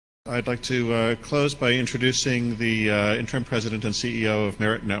I'd like to close by introducing the interim president and CEO of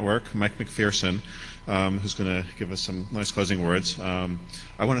Merit Network, Mike McPherson, who's going to give us some nice closing words. I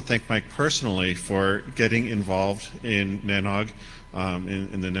want to thank Mike personally for getting involved in NANOG,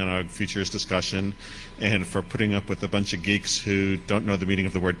 in the NANOG futures discussion, and for putting up with a bunch of geeks who don't know the meaning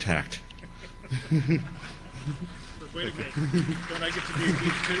of the word tact. Wait a minute. Don't I get to be a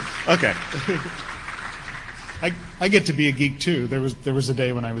geek too? Okay. I get to be a geek too. There was a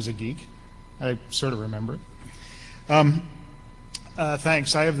day when I was a geek. I sort of remember it.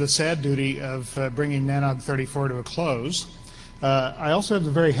 Thanks. I have the sad duty of bringing NANOG 34 to a close. I also have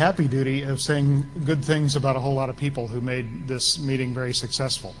the very happy duty of saying good things about a whole lot of people who made this meeting very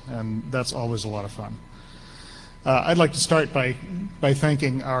successful, and that's always a lot of fun. I'd like to start by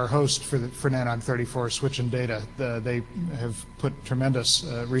thanking our host for NANOG 34, Switch and Data. They have put tremendous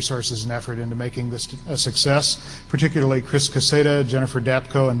resources and effort into making this a success, particularly Chris Caseta, Jennifer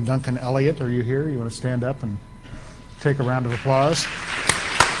Dapko, and Duncan Elliott. Are you here? You want to stand up and take a round of applause?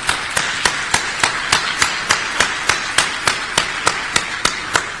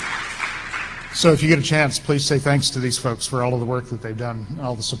 So if you get a chance, please say thanks to these folks for all of the work that they've done,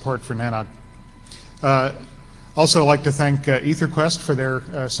 all the support for NANOG. Also, I'd like to thank EtherQuest for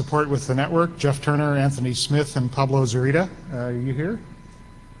their support with the network, Jeff Turner, Anthony Smith, and Pablo Zurita. Are you here?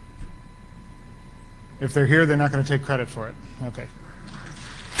 If they're here, they're not going to take credit for it. Okay.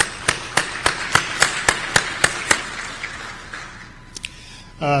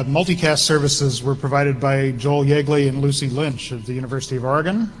 Multicast services were provided by Joel Yeagley and Lucy Lynch of the University of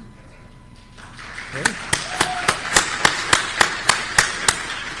Oregon. Okay.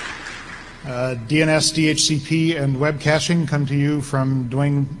 DNS, DHCP, and web caching come to you from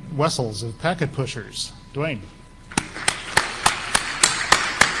Dwayne Wessels of Packet Pushers. Dwayne.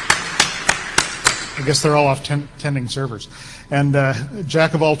 I guess they're all off tending servers. And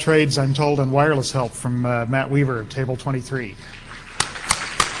jack of all trades, I'm told, and wireless help from Matt Weaver of Table 23.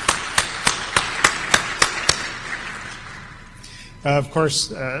 Of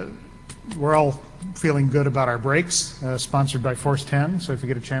course, we're all feeling good about our breaks, sponsored by Force 10. So if you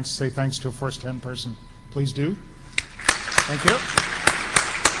get a chance to say thanks to a Force 10 person, please do. Thank you.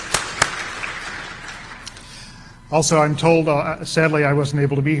 Also, I'm told, sadly I wasn't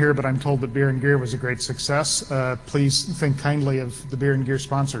able to be here, but I'm told that Beer and Gear was a great success. Please think kindly of the Beer and Gear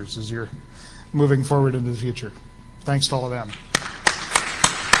sponsors as you're moving forward into the future. Thanks to all of them.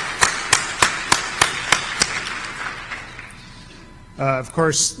 Of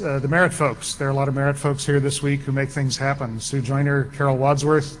course, the Merit folks. There are a lot of Merit folks here this week who make things happen. Sue Joyner, Carol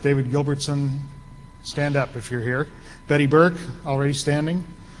Wadsworth, David Gilbertson, stand up if you're here. Betty Burke, already standing.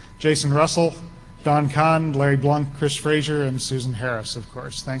 Jason Russell, Don Kahn, Larry Blunk, Chris Frazier, and Susan Harris, of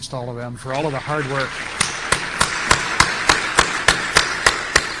course. Thanks to all of them for all of the hard work.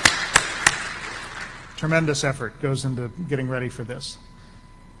 Tremendous effort goes into getting ready for this.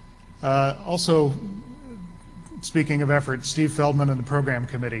 Also, speaking of effort, Steve Feldman and the program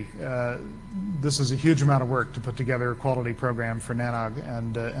committee. This is a huge amount of work to put together a quality program for NANOG,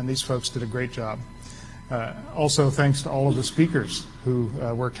 and these folks did a great job. Also, thanks to all of the speakers who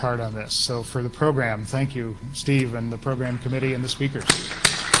worked hard on this. So for the program, thank you, Steve and the program committee and the speakers.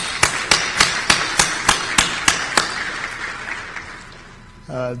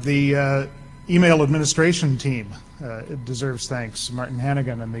 The email administration team it deserves thanks. Martin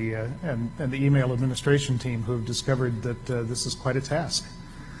Hannigan and the email administration team who have discovered that this is quite a task.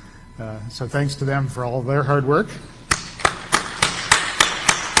 So thanks to them for all of their hard work.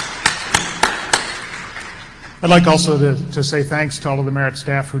 I'd like also to say thanks to all of the Merit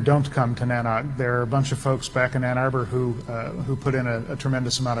staff who don't come to NANOG. There are a bunch of folks back in Ann Arbor who put in a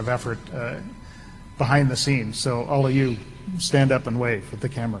tremendous amount of effort behind the scenes. So all of you, stand up and wave at the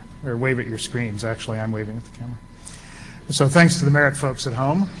camera, or wave at your screens. Actually, I'm waving at the camera. So thanks to the Merit folks at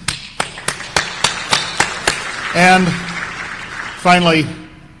home. And finally,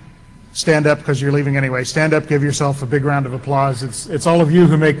 stand up because you're leaving anyway. Stand up, give yourself a big round of applause. It's all of you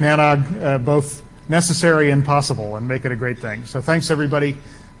who make NANOG both necessary and possible and make it a great thing. So thanks everybody.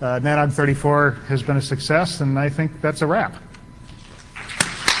 NANOG 34 has been a success, and I think that's a wrap.